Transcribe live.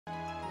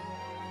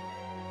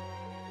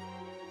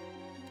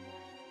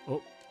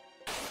Oh.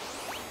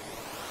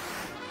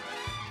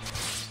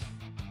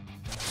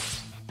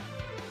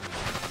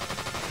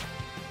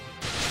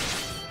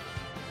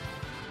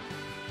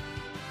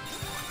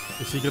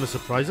 Is he gonna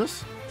surprise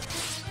us?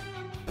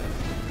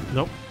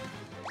 Nope.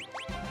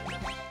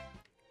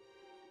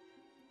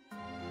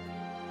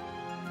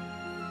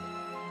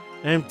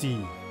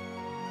 Empty.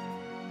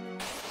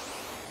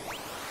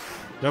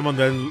 Come on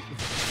then.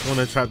 Come on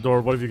then,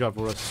 trapdoor. What have you got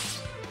for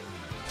us?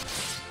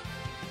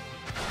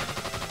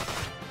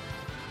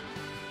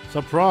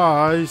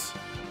 Surprise!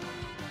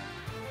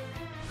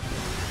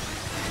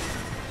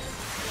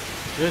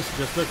 It's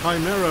just a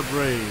chimera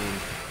brain.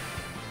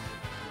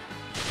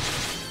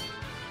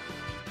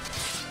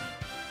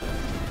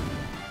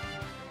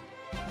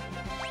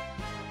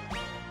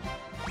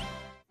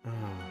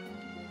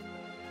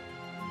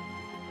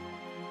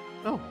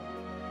 Oh.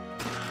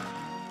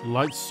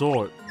 Light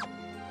sword.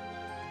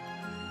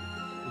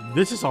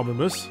 This is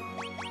ominous.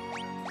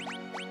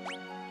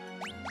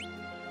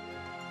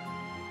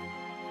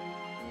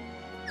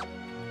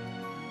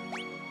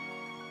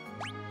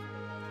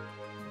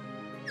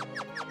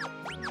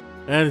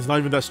 And it's not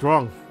even that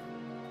strong.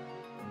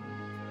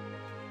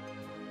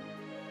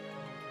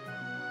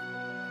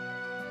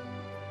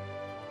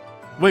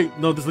 Wait,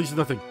 no, this leads to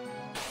nothing.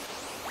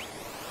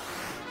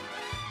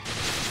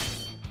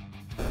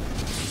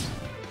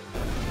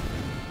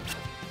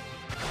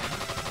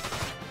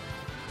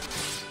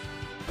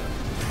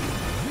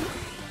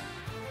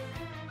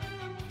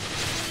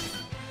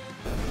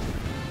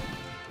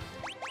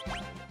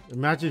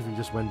 Imagine if you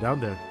just went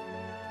down there.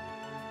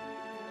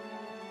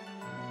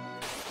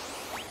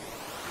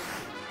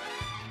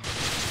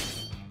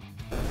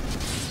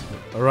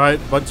 Alright,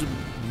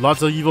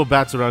 lots of evil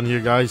bats around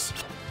here, guys.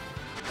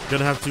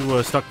 Gonna have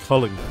to start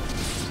culling.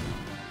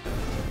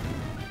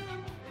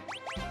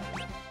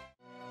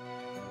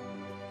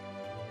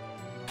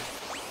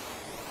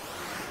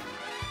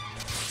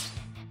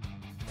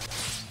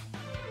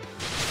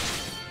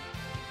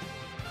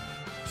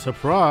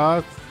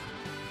 Surprise!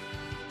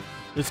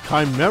 It's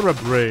Chimera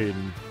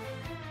Brain.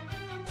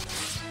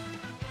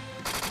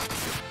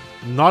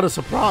 Not a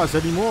surprise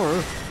anymore.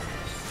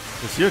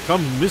 Because here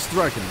comes Miss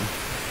Dragon.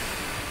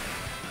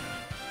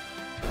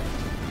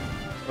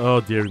 Oh,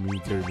 dear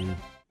me, dear me.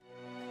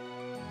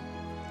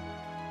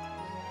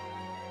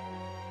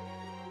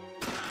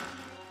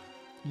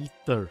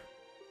 Ether.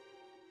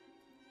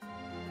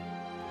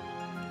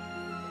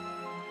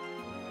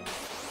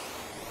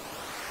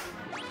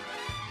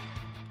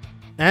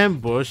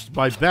 Ambushed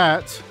by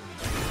bat.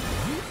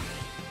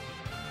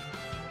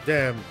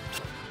 Damn.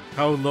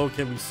 How low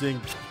can we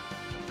sink?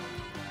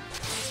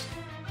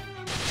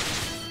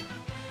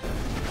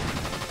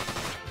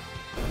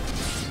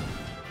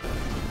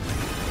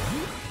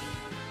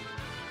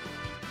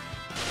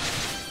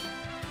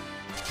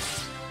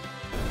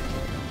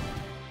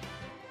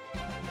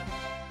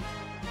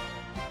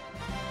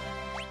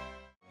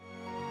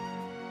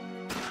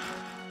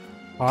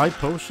 High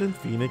potion,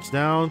 Phoenix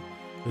down.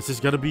 This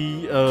is gonna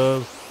be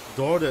a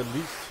door that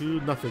leads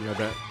to nothing, I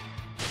bet.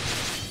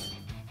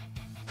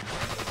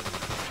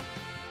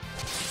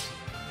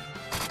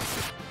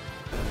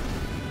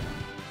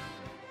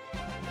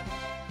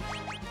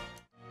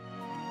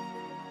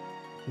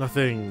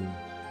 Nothing.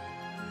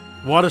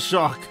 What a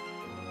shock.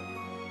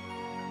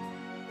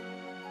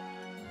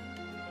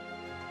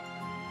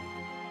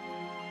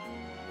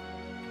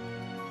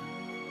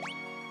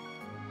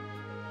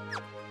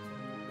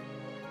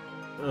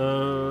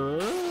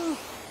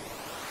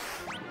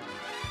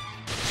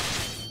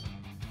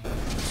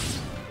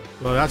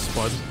 Well, that's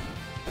fun.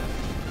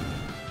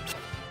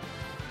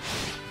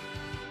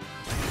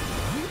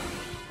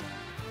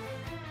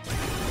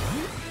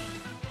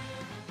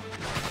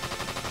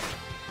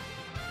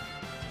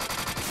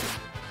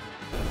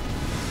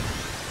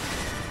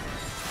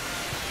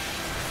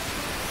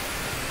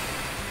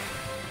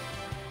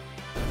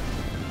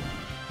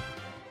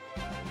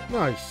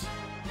 Nice.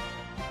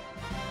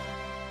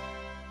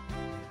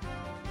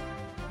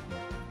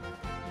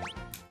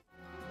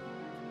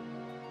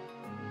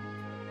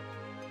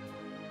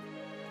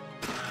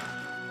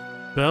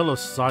 Bell of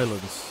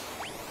Silence.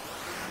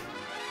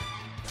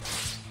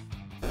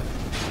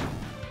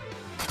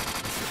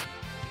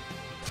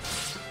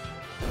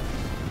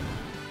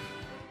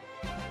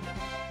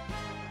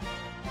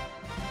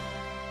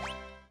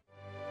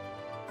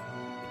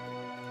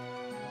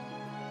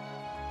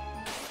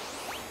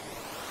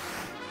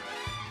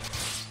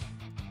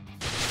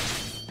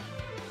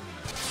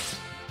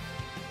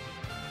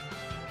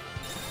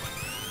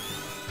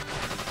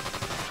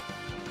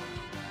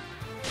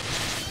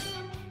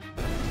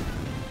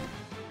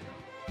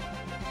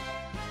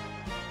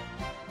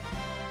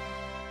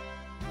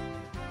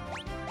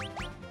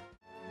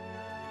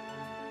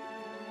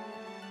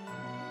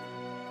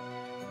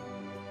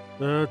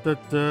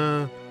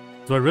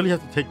 Do I really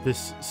have to take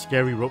this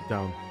scary rope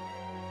down?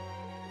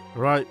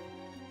 Right.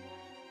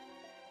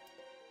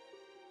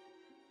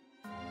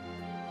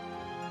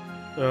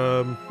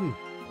 There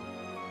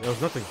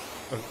was nothing.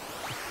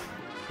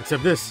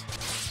 Except this.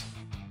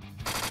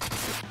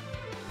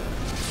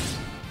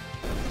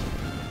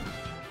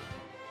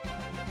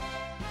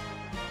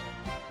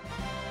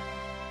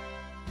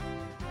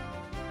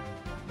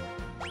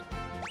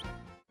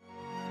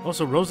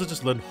 Also, Rosa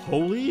just learned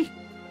Holy?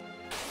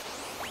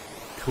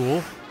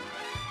 Cool.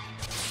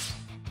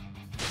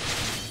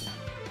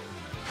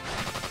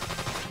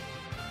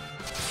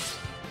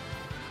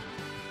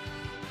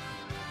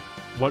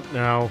 What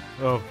now?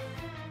 Oh.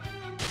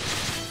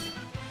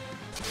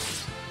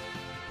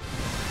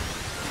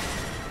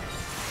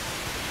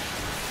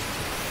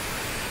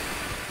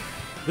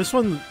 This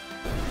one,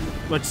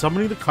 like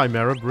summoning the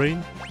Chimera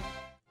Brain,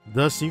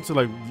 does seem to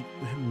like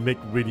make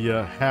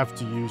Rydia have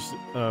to use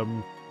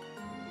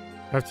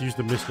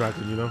the Mist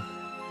Dragon, you know?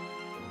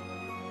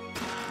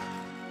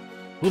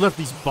 Who left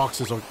these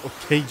boxes or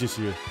cages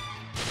here?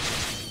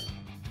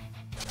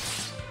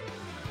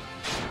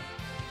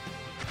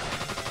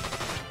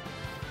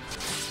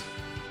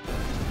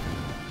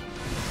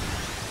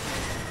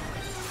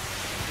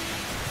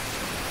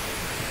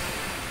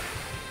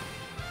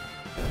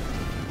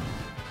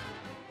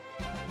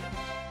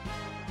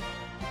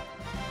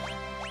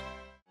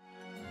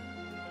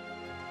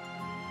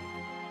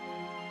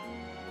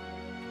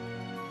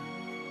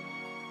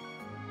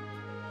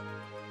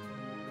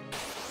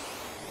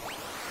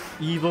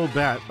 Evil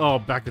bat. Oh,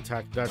 back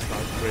attack. That's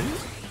not great.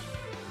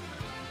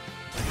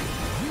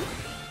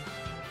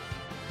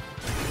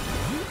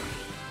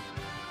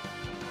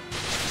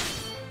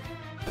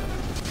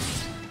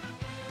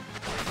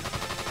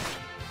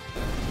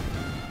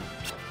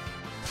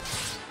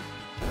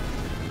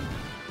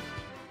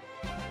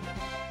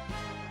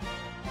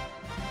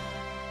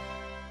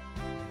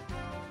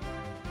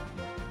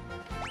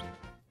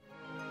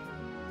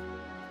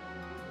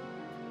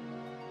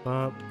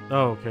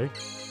 Oh, okay.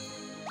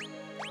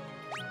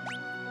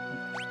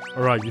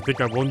 Alright, you think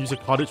I won't use a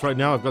cottage right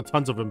now? I've got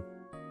tons of them.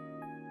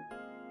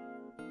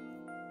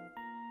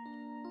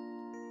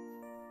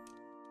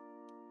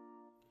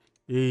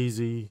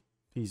 Easy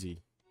peasy.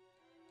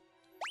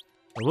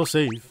 I will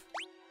save.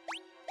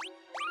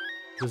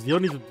 Because the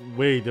only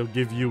way they'll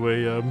give you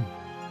a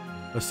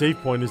save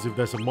point is if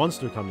there's a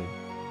monster coming.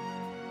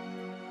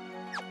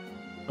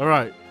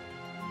 Alright.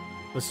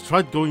 Let's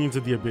try going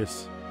into the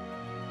abyss.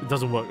 It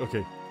doesn't work,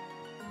 okay.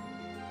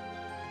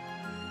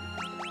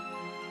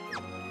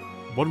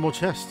 One more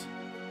chest.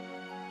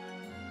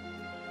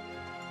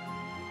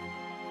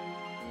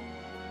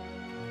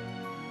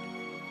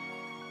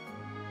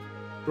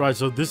 Right,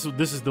 so this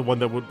is the one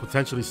that would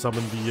potentially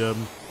summon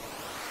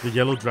the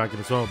yellow dragon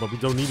as well, but we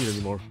don't need it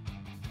anymore.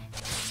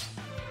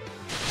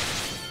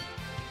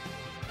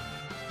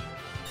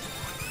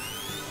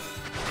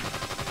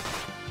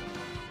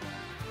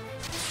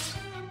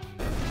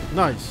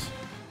 Nice.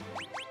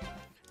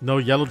 No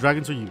yellow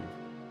dragons for you.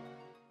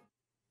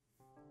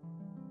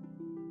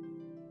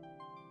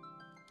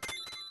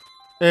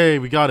 Hey,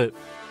 we got it.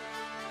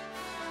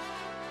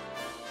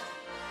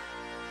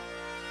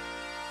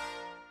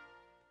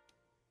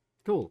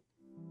 Cool.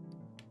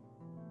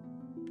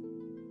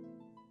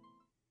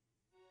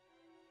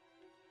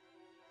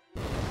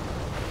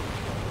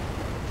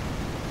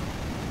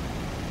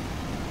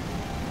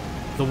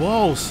 The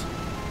walls!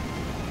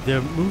 They're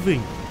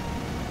moving.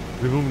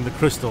 Removing the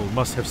crystal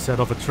must have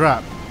set off a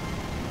trap.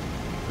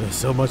 There's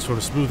so much for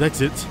a smooth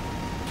exit.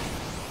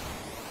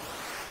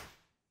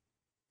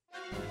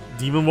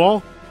 Demon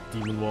wall?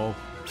 Demon wall.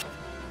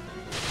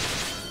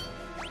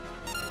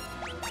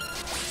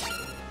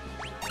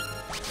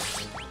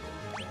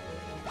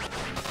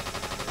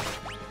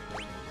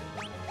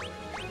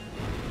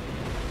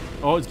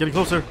 Oh, it's getting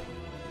closer.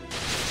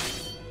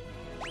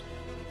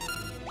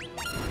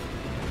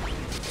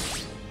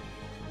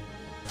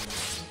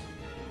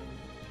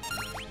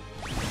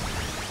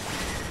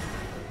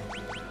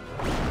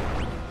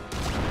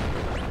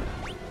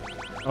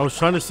 I was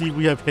trying to see if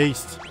we have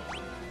haste,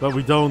 but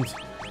we don't.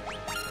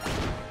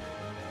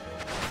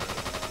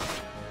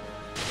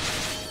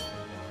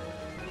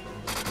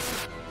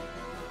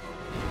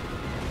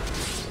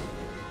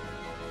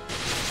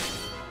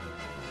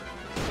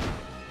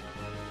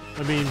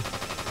 I mean,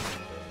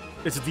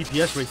 it's a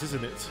DPS race,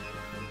 isn't it?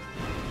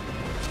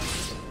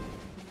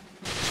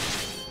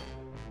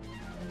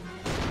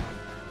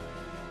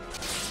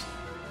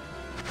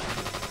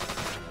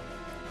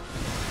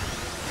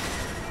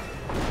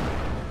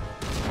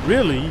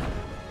 Really?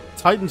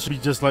 Titan should be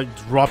just like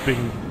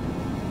dropping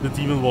the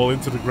demon wall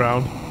into the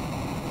ground.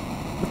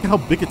 Look at how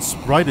big its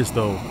sprite is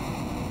though.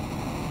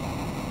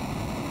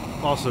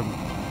 Awesome.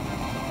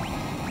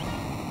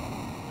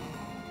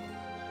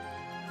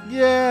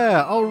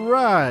 Yeah,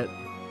 alright.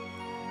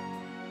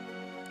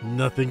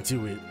 Nothing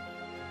to it.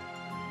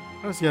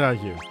 Let's get out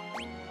of here.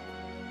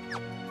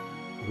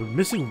 We're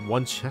missing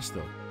one chest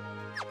though.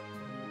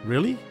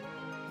 Really?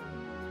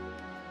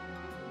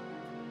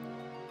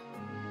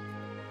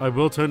 I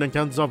will turn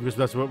encounters off because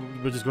that's what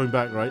we're just going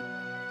back, right?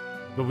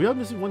 But we are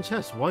missing one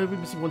chest. Why are we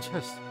missing one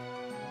chest?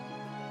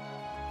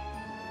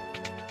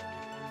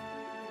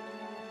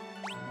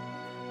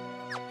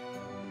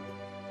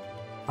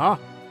 Huh?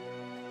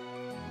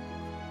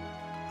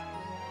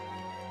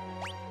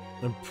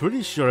 I'm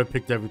pretty sure I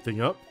picked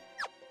everything up.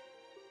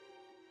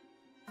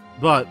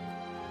 But,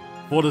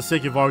 for the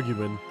sake of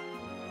argument,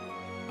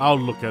 I'll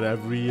look at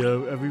every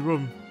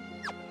room.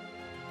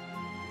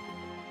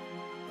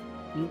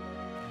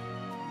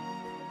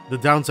 The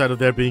downside of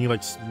there being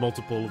like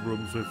multiple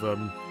rooms with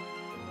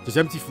just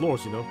empty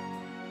floors, you know.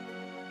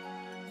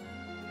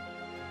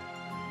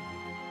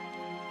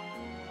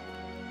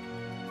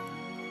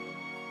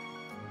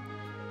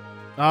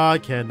 I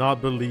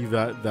cannot believe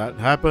that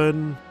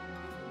happened.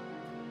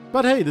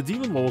 But hey, the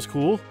demon wall was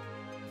cool.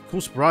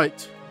 Cool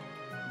sprite.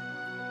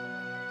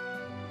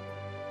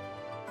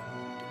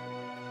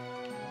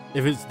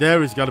 If it's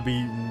there, it's gotta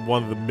be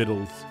one of the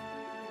middles.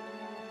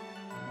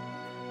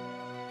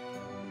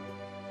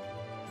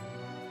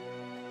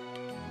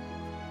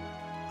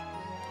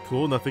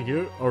 Cool, nothing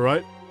here.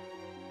 Alright.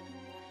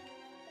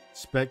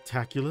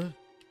 Spectacular.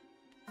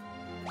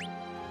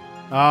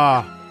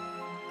 Ah.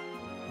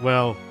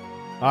 Well,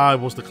 I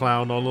was the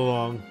clown all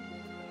along.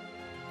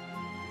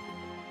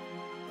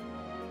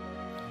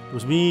 It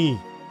was me.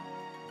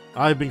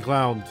 I've been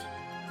clowned.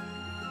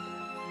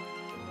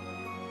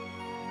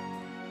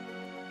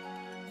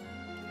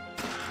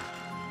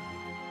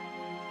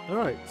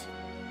 Alright.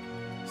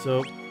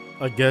 So,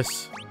 I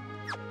guess...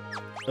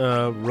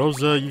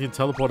 Rosa, you can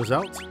teleport us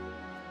out?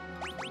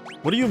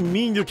 What do you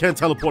mean you can't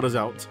teleport us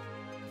out?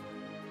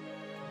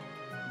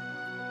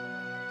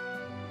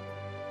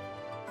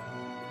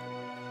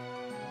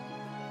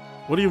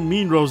 What do you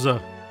mean,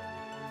 Rosa?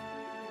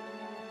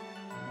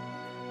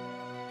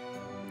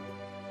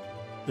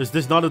 Is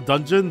this not a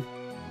dungeon?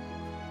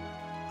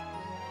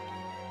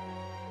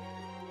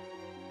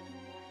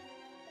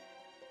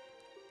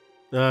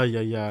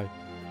 Yeah.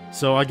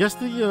 So I guess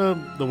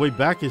the way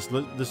back is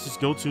let's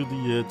just go to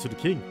the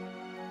king.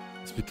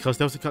 It's because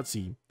that was a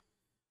cutscene.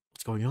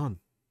 What's going on?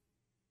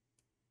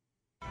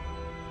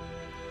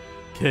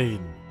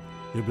 Kain,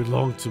 you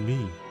belong to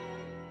me.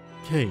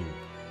 Kain,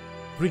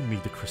 bring me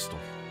the crystal.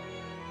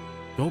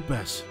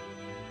 Golbez.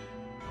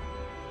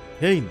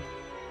 Kain,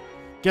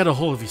 get a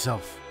hold of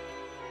yourself.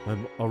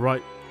 I'm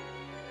alright.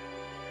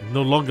 I'm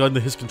no longer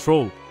under his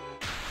control.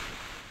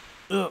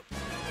 The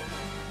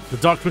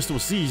dark crystal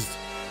was seized.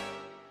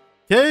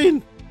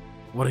 Kain!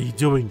 What are you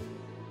doing?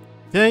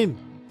 Kain!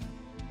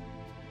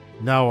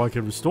 Now I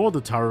can restore the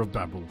Tower of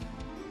Babel.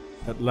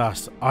 At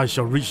last, I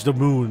shall reach the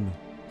moon.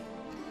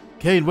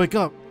 Kain, wake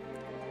up!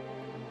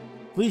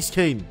 Please,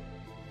 Kain.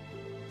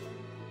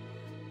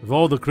 With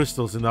all the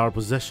crystals in our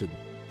possession,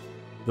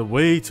 the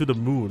way to the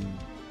moon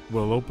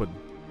will open.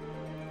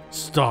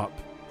 Stop.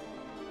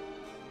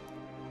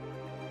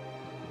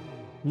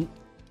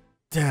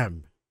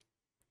 Damn.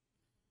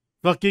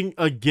 Fucking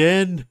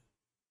again?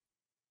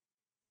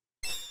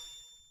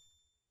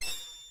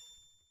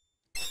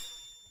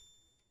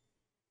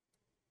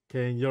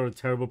 Kain, you're a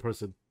terrible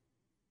person.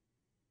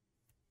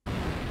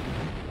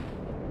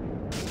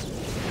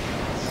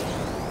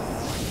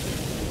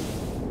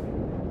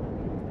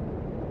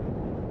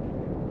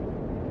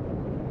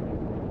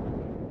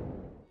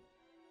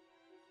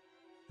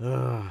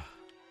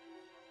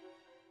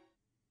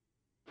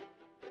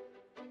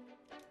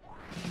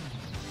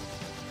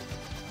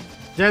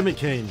 Damn it,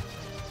 Kain.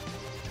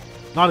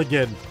 Not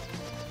again.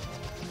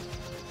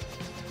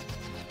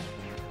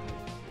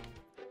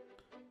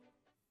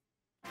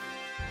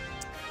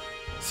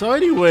 So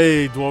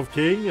anyway, Dwarf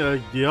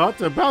King,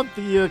 yacht about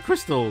the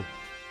crystal.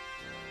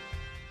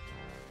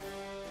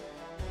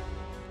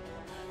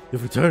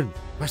 You've returned.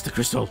 Where's the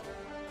crystal?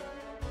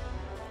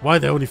 Why are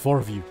there only 4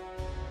 of you?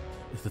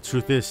 If the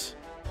truth is,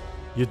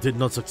 you did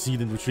not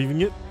succeed in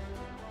retrieving it,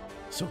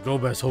 so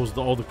Golbez holds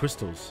all the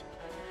crystals.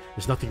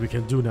 There's nothing we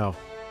can do now.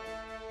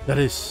 That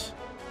is,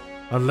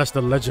 unless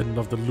the legend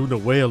of the lunar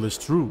whale is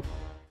true.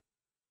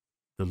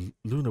 The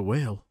lunar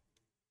whale?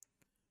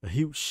 A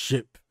huge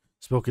ship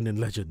spoken in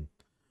legend.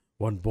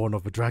 One born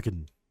of a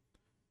dragon.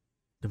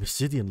 The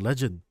Mysidian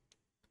legend.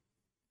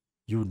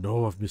 You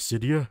know of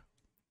Mysidia?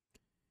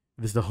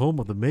 It is the home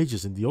of the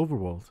mages in the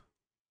overworld.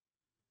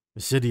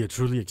 Mysidia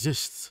truly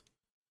exists.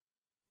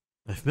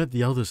 I've met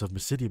the elders of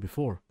Mysidia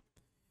before.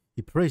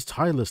 He prays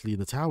tirelessly in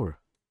the tower.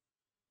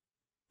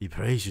 He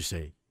prays, you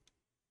say?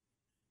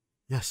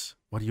 Yes,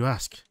 what do you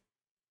ask?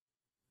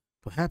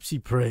 Perhaps he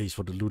prays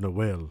for the lunar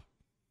whale.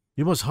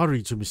 You must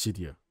hurry to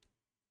Mysidia.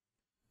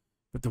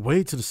 But the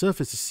way to the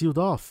surface is sealed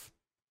off.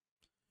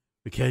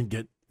 We can't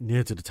get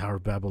near to the Tower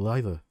of Babel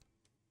either.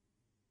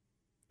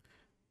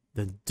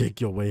 Then dig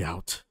your way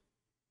out.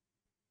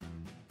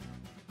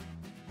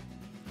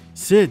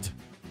 Sid!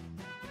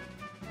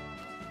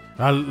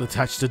 I'll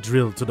attach the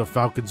drill to the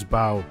falcon's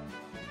bow.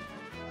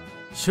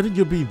 Shouldn't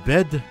you be in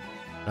bed?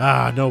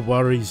 Ah, no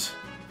worries.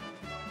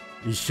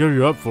 You sure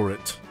you're up for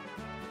it?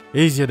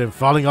 Easier than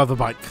falling off the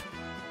bike.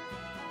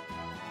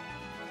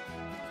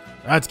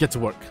 Let's get to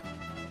work.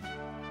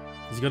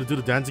 Is he gonna do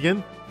the dance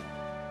again?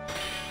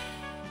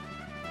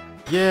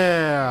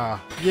 Yeah!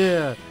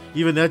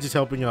 Even Edge is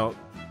helping out.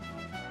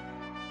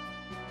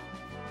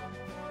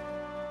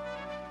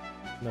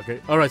 Okay,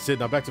 alright Sid,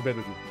 now back to bed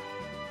with you.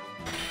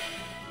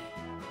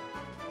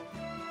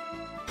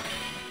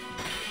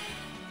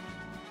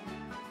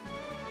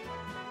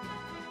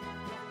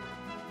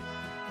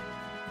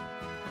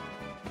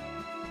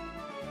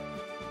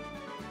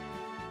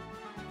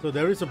 So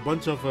there is a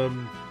bunch of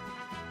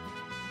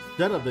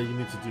setup that you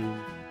need to do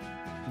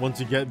once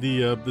you get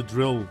the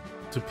drill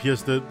to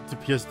pierce the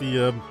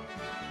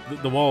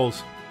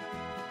walls.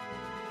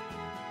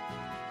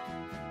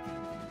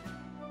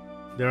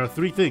 There are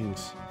 3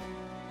 things.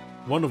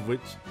 One of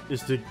which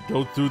is to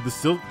go through the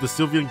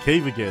Sylvian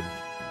cave again.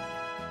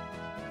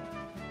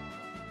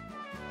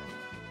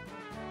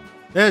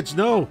 Edge,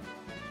 no!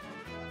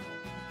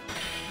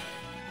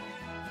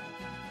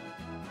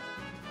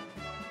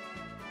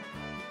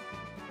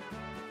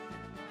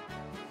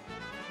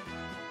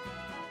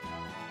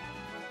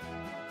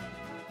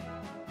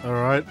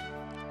 Alright.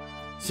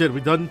 Shit,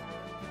 we done?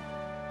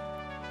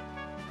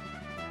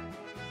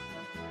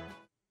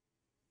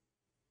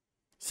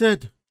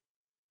 Sid!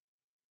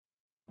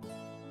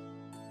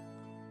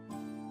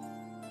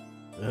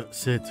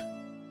 Sid,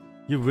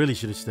 you really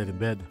should have stayed in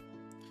bed.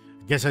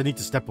 I guess I need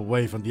to step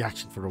away from the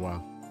action for a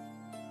while.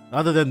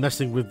 Other than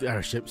messing with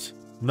airships,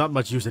 not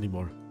much use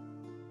anymore.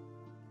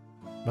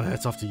 My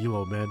hat's off to you,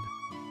 old man.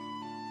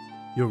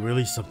 You're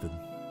really something.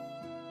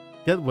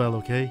 Get well,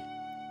 okay?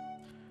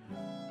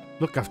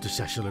 Look after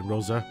Cecil and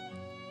Rosa.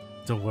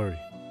 Don't worry.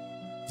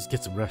 Just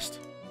get some rest.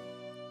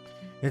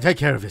 And take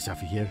care of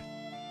yourself, you hear?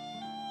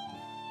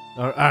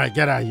 Alright,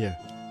 get out of here.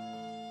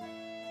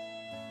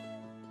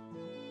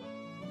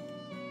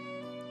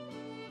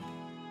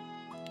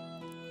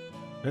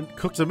 And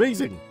Cook's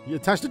amazing. He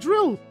attached a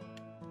drill.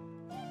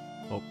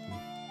 Oh.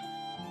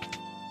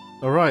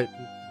 Alright.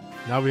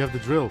 Now we have the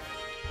drill.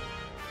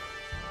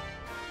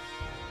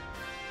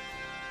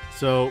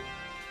 So,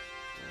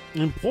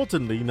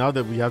 importantly, now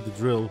that we have the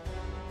drill,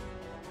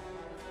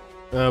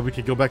 we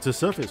can go back to the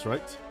surface,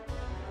 right?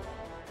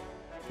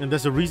 And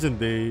there's a reason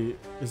we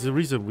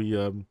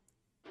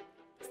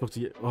spoke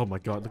to. Oh my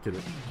god, look at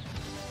it.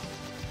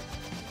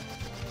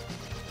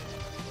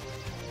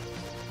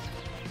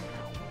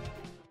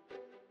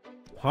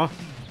 Huh?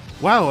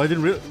 Wow, I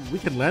didn't we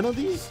can land on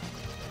these?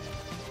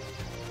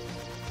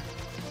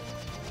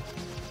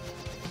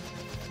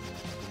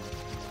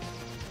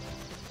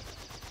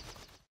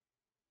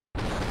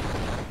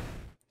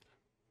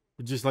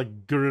 We're just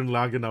like Gurren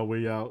lagging our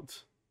way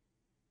out.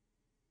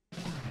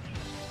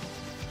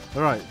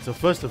 Alright, so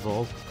first of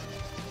all,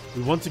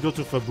 we want to go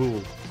to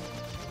Fabul.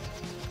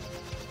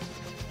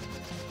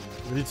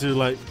 We need to,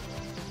 like,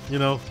 you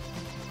know,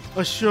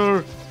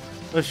 assure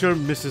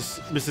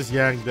Mrs.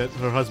 Yang that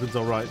her husband's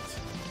alright.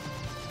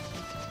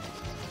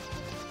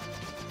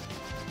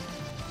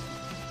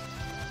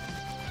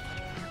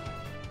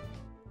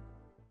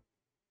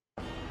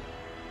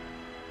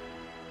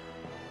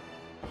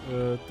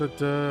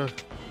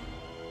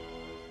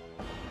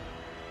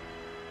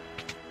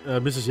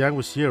 Mrs. Yang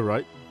was here,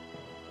 right?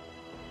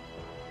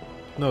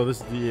 No,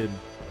 this is the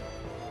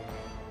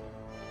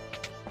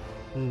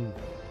inn.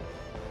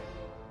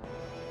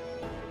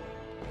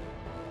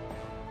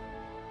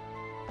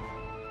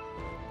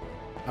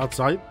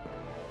 Outside?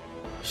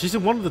 She's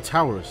in one of the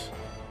towers.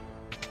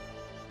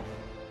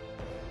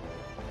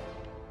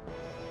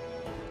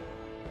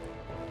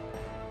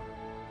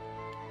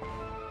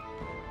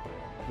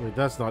 Wait,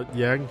 that's not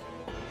Yang.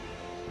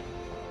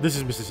 This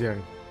is Mrs.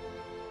 Yang.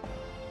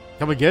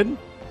 Come again?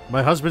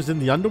 My husband's in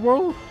the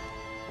underworld?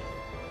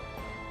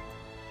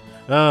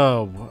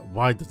 Oh,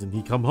 why doesn't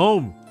he come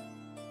home?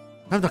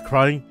 I'm not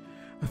crying.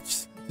 I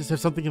just have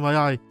something in my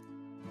eye.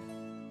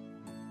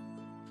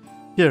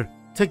 Here,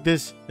 take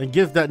this and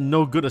give that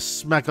no good a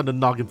smack on the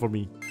noggin for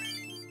me.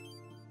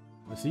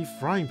 I see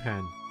frying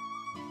pan.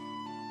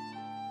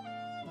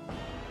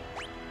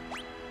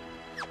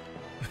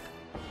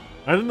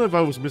 I don't know if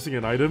I was missing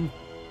an item,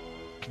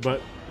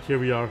 but here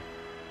we are.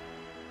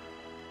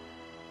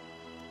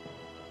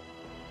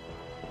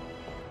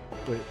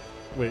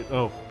 Wait,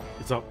 oh,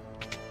 it's up.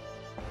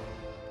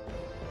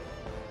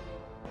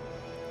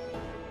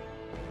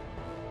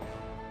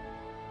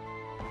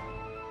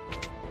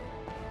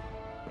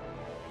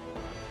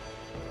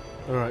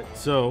 Alright,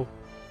 so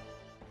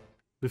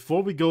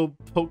before we go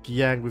poke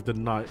Yang with the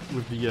knife,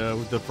 with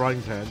the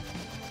frying pan,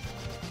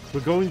 we're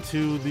going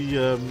to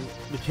the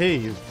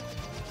cave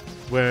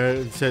where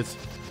it says,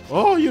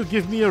 "Oh, you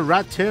give me a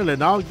rat tail,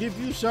 and I'll give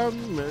you some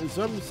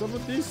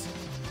of this."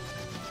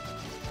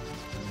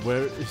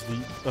 Where is the?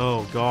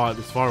 Oh God,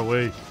 it's far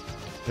away.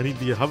 I need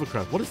the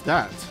hovercraft. What is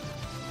that?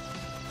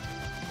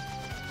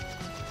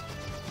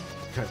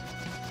 Okay.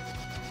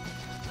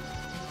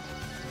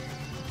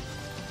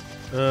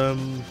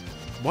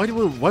 Why do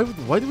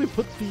we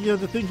put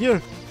the thing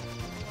here?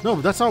 No,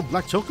 that's our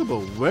black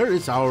chocobo. Where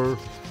is our?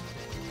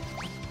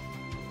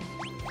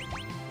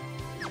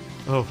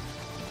 Oh,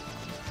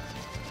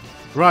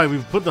 right. We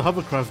put the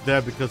hovercraft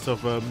there because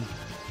of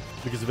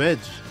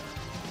Edge.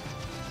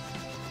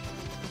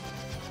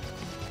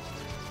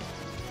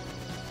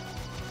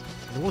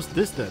 And what's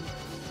this then?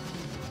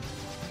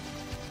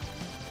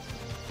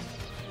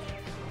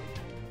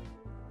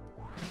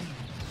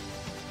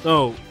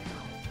 Oh.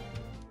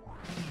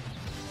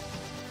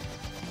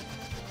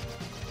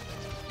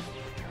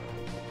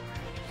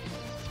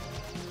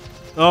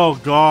 Oh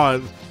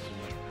God.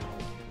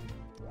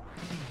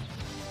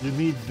 You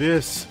need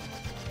this.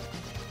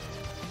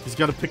 He's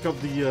got to pick up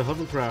the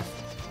hovercraft.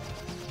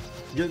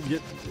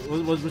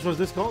 Which was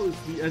this called?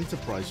 It's the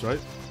Enterprise, right?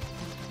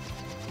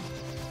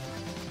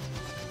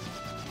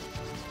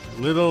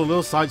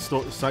 Little side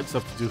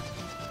stuff to do.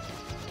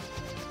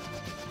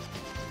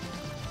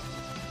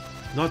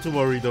 Not to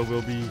worry though.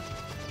 We'll be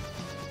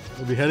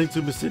heading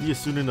to Mysidia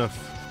soon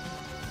enough.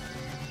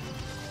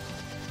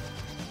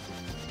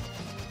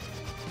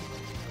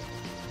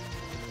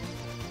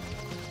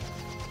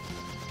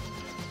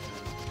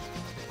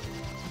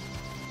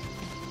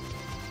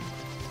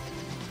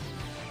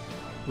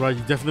 Right,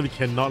 you definitely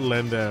cannot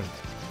land there.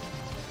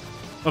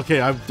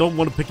 Okay, I don't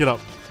want to pick it up.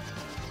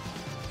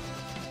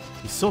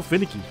 He's so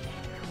finicky.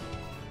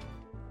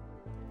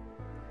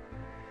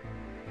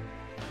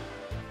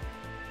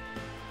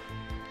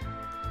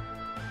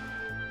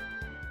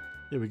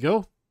 Here we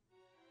go.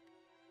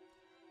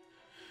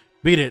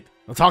 Beat it.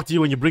 I'll talk to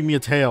you when you bring me a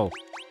tail.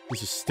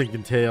 This is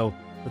stinking tail.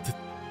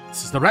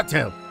 This is the rat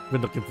tail I've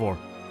been looking for.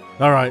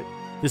 Alright,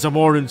 it's a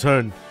more in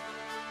turn.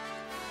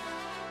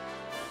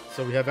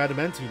 So we have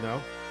adamantine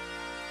now,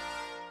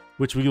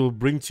 which we will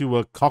bring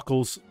to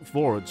Cockle's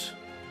Forge.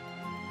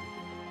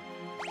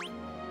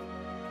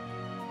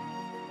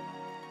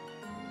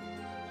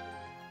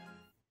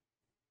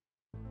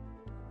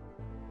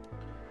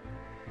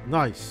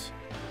 Nice.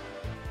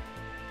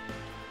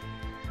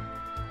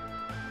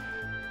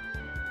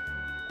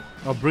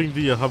 I'll bring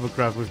the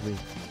hovercraft with me.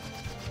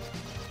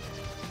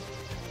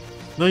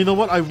 No, you know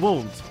what? I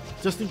won't.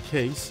 Just in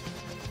case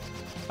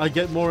I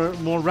get more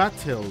rat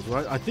tails,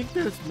 right? I think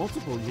there's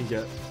multiple you can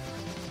get.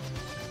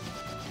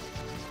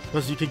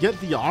 Because you can get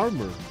the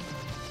armor.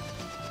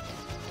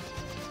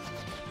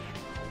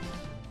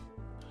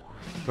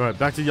 Alright,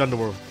 back to the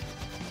underworld.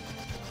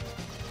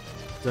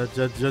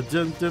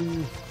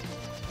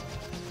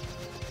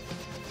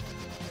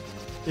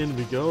 In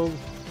we go.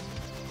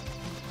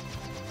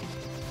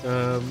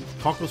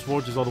 Cockle's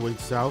Forge is all the way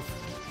south.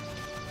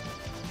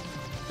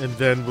 And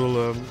then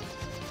we'll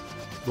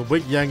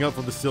wake Yang up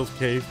from the Sylph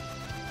Cave.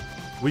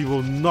 We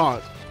will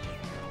not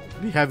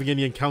be having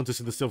any encounters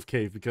in the Sylph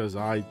Cave because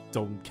I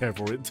don't care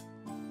for it.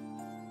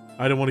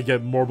 I don't want to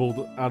get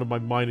marbled out of my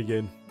mind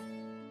again.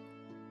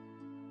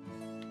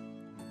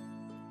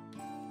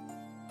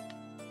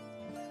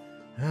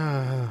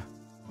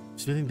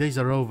 Spinning days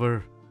are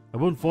over. I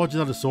won't forge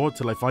another sword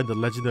till I find the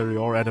legendary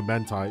ore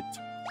adamantite.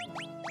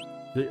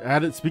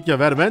 Speaking of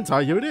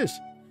adamantite, here it is.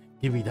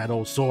 Give me that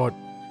old sword.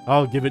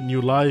 I'll give it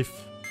new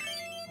life.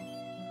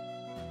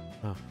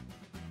 Oh.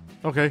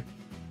 Okay.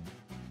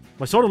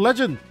 My sword of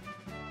legend.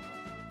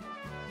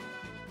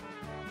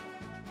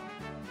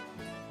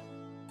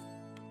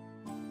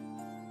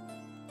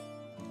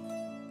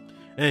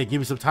 Hey, give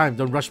me some time.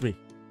 Don't rush me.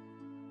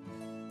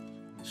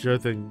 Sure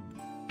thing.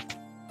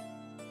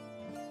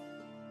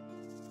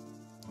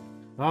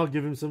 I'll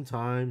give him some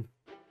time.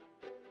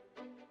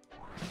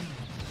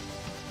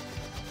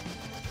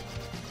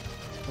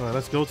 Alright,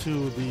 let's go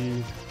to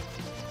the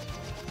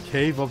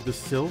Cave of the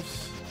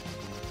Sylphs.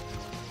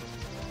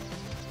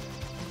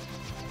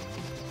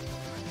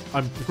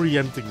 I'm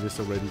preempting this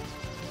already.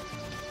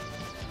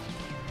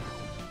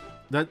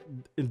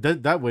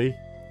 That way,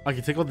 I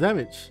can take all the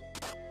damage.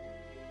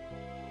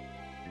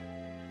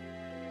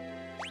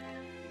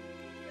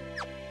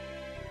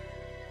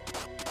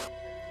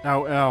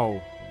 Ow,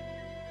 ow.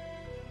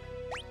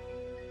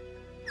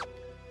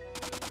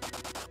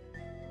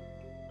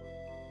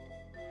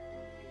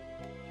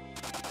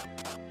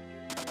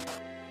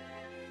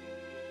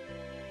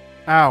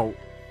 Ow.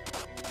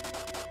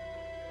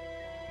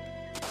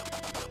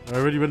 I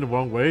already went the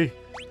wrong way.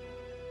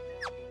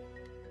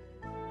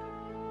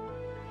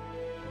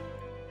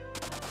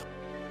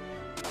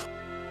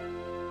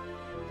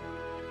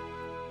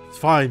 It's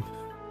fine.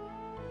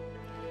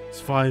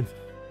 It's fine.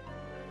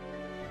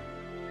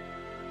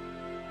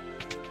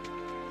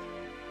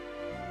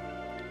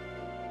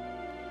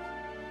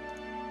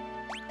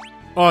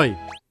 Oi.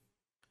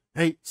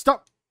 Hey,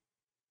 stop.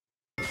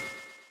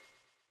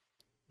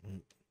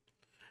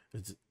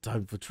 It's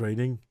time for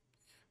training.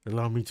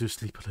 Allow me to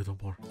sleep a little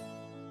more.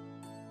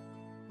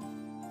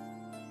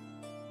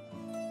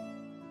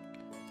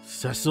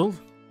 Cecil?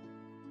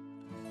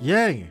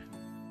 Yang!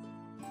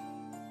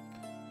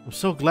 I'm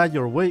so glad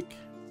you're awake.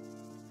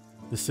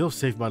 The Sylph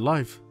saved my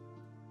life.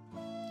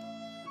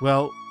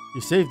 Well,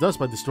 you saved us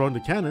by destroying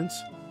the cannons.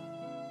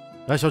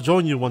 I shall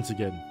join you once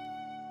again.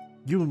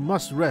 You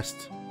must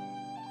rest.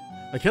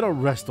 I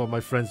cannot rest while my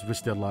friends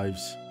risk their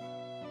lives.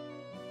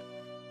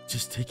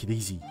 Just take it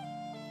easy.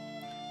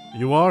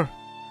 You are?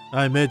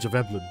 I'm Edge of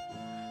Eblin.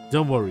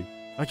 Don't worry,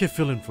 I can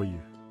fill in for you.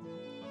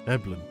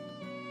 Eblin.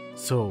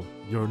 So,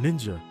 you're a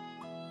ninja.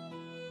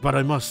 But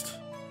I must.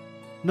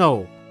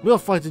 No, we'll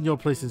fight in your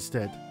place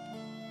instead.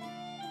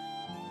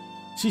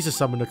 She's a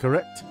summoner,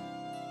 correct?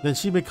 Then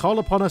she may call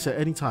upon us at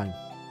any time.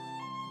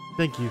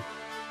 Thank you.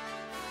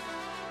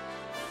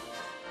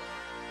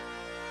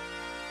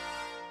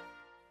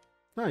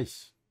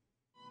 Nice.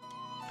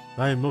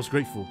 I am most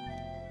grateful.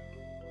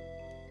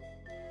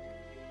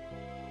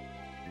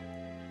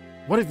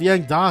 What if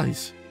Yang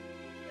dies?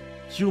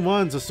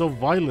 Humans are so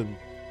violent.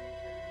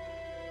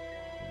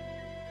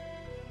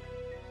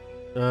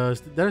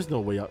 There's no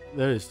way out.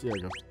 There is. There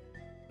you go.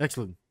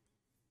 Excellent.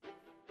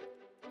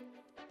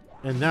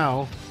 And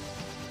now,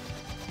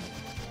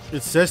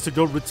 it says to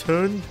go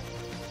return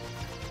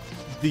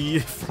the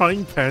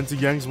frying pan to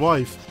Yang's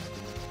wife.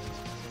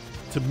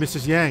 To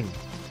Mrs. Yang.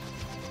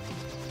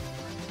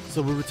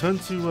 So we'll return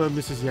to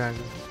Mrs. Yang.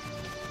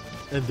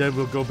 And then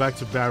we'll go back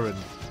to Baron.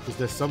 Because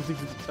there's something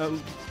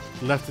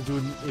left to do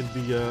in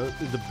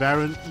the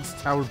Baron East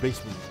Tower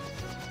basement.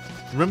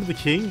 Remember the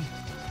king?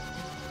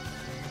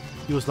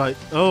 He was like,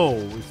 oh,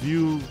 if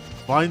you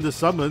find the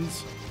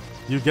summons,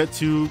 you get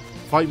to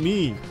fight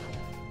me.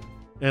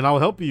 And I'll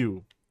help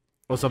you.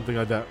 Or something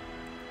like that.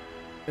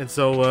 And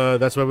so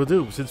that's what we'll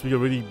do. Since we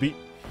already beat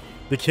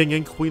the king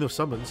and queen of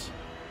summons.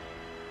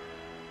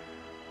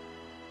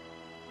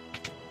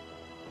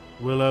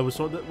 We'll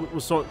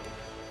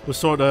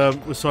sort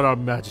our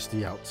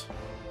majesty out.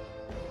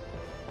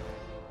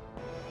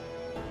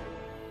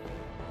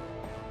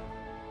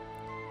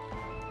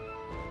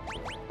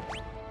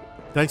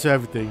 Thanks for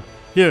everything.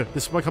 Here,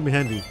 this might come in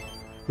handy.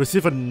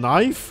 Receive a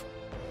knife?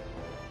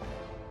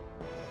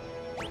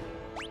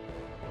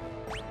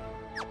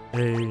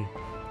 A...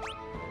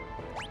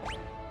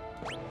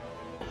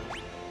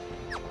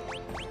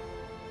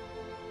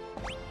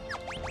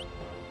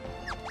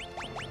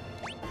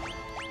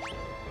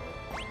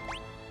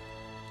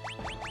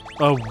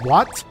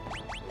 what?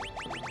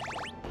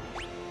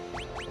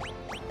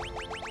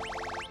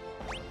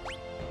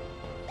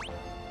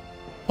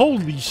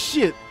 Holy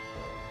shit!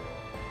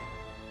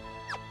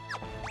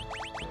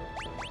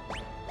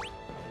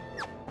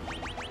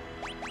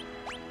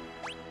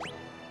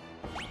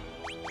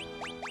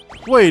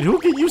 Wait, who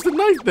can use the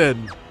knife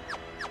then?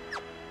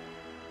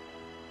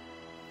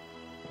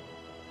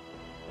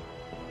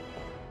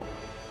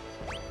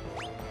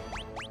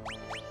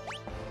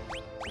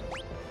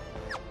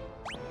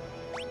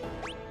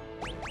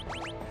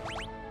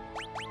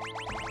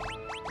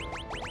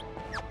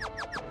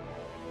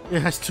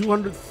 It has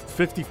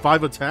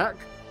 255 attack?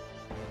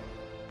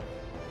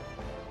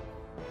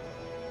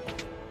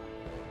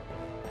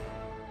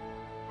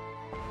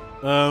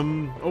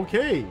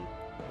 Okay.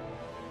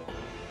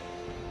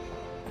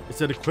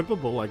 Is it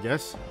equipable, I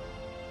guess?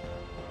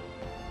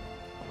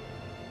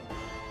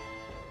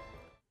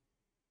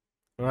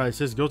 Alright, it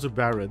says go to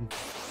Baron.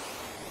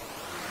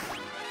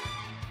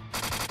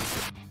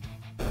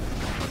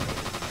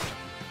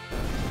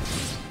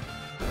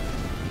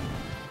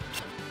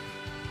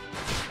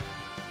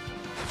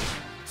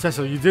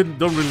 Cecil, you don't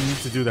really need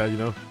to do that, you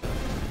know?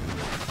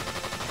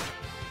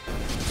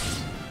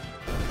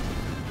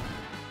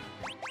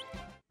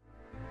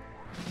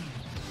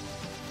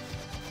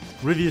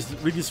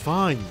 Rydia's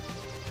fine.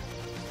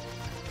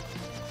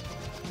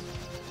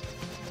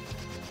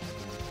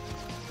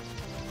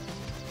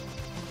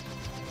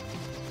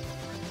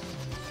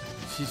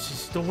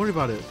 She's don't worry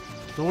about it.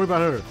 Don't worry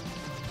about her.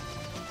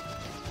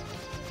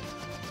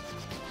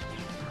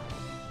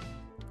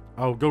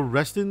 I'll go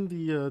rest in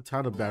the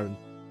town of Baron.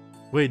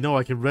 Wait, no,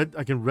 I can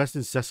rest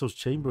in Cecil's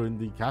chamber in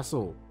the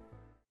castle.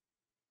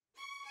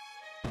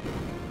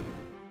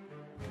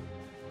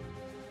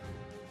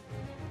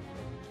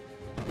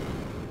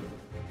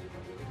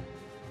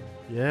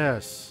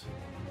 Yes.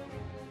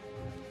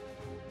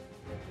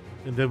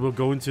 And then we'll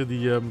go into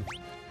the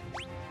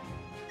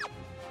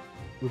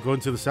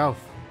south.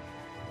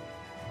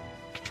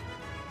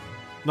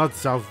 Not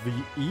south, the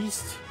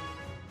east.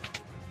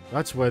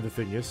 That's where the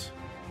thing is.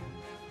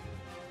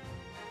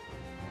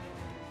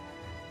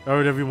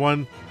 Alright,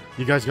 everyone.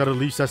 You guys gotta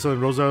leave Cecil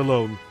and Rosa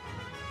alone.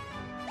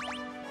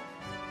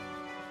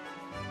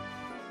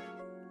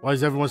 Why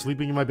is everyone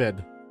sleeping in my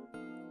bed?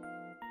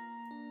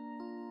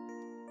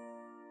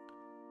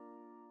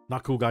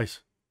 Not cool,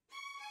 guys.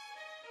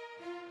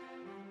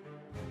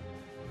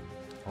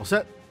 All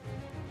set.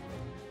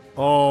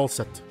 All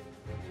set.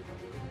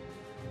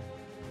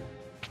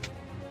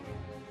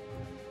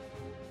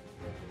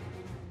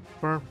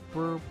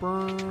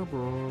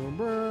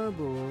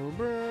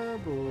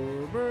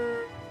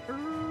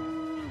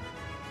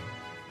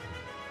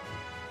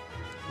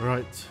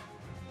 Right.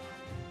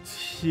 It's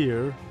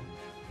here.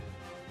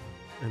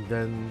 And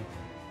then...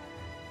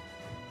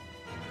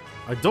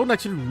 I don't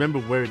actually remember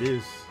where it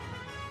is.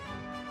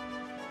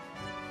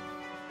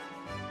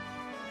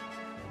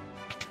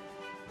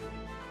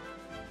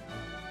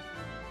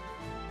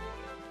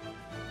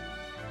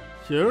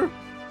 Here?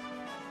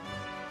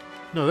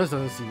 No, that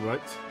doesn't seem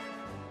right.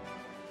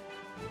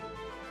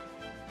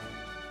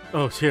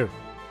 Oh, it's here.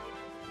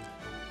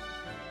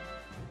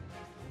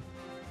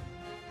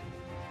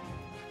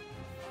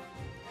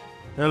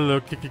 Hello,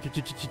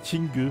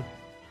 Chingu.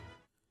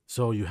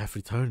 So you have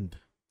returned.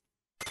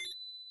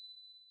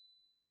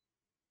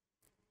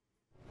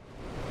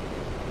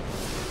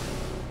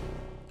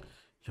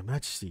 Your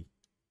Majesty,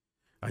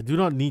 I do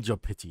not need your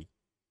pity.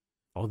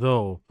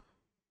 Although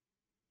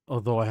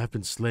I have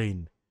been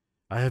slain,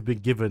 I have been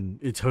given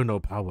eternal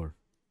power.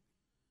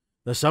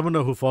 The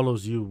summoner who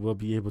follows you will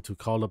be able to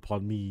call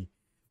upon me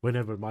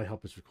whenever my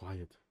help is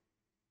required.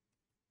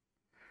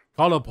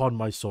 Call upon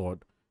my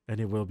sword, and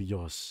it will be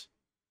yours.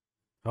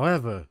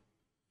 However,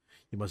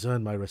 You must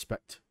earn my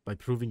respect by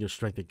proving your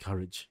strength and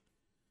courage.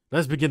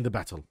 Let's begin the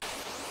battle.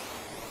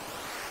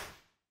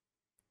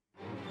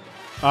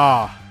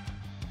 Ah.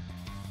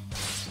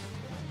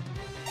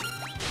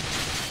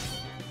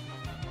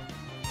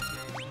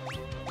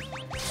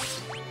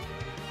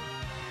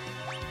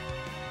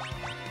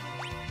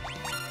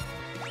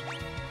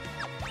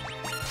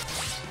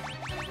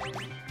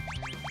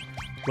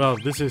 Well,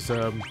 this is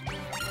a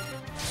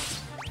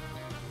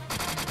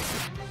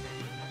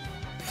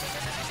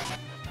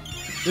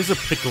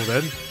pickle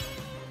then.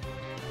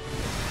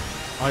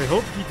 I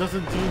hope he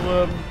doesn't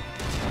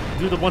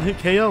do the one-hit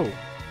KO.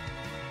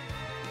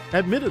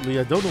 Admittedly,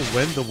 I don't know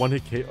when the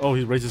one-hit KO. Oh,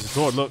 he raises his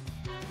sword. Look.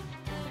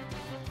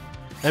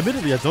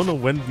 Admittedly, I don't know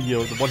when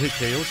the one-hit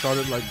KO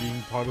started like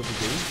being part of the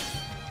game.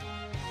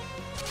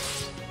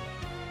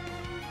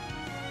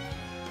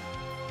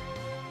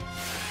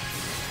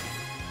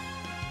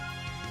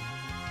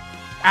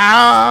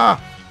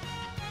 Ah!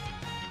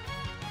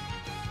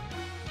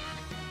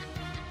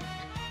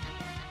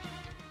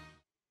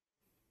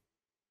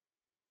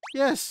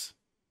 Yes.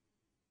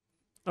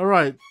 All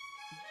right.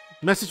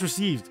 Message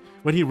received.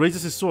 When he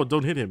raises his sword,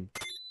 don't hit him.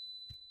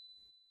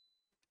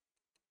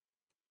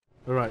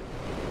 All right.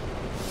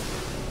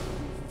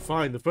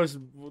 Fine. The first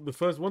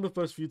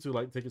few to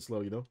like take it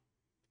slow, you know.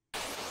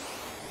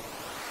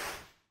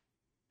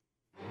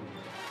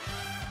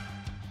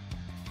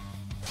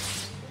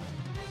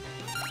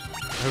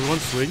 Everyone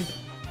swing.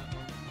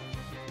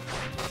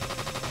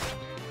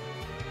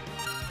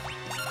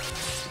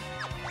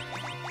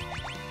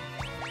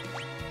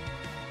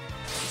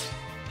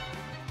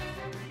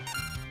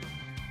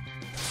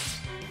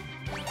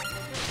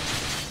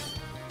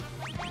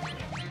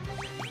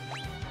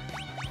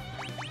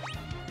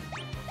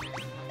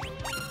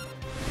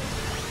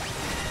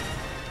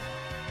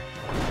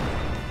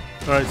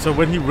 Alright, so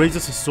when he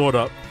raises his sword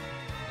up,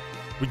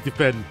 we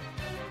defend.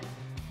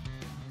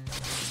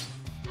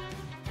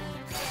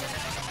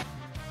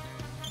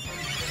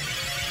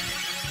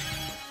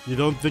 You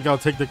don't think I'll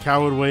take the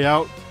coward way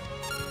out?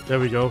 There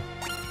we go.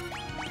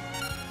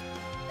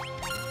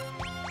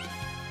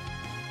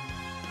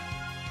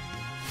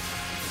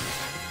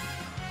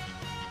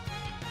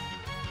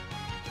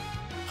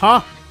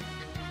 Huh?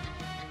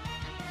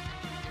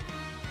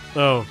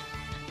 Oh.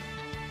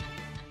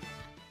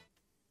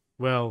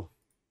 Well.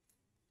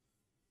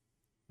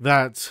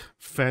 That's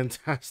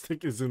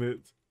fantastic, isn't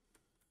it?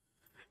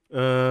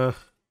 Yeah.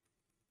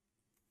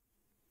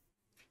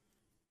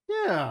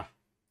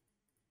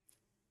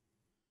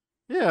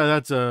 Yeah,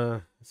 that's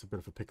a bit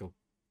of a pickle.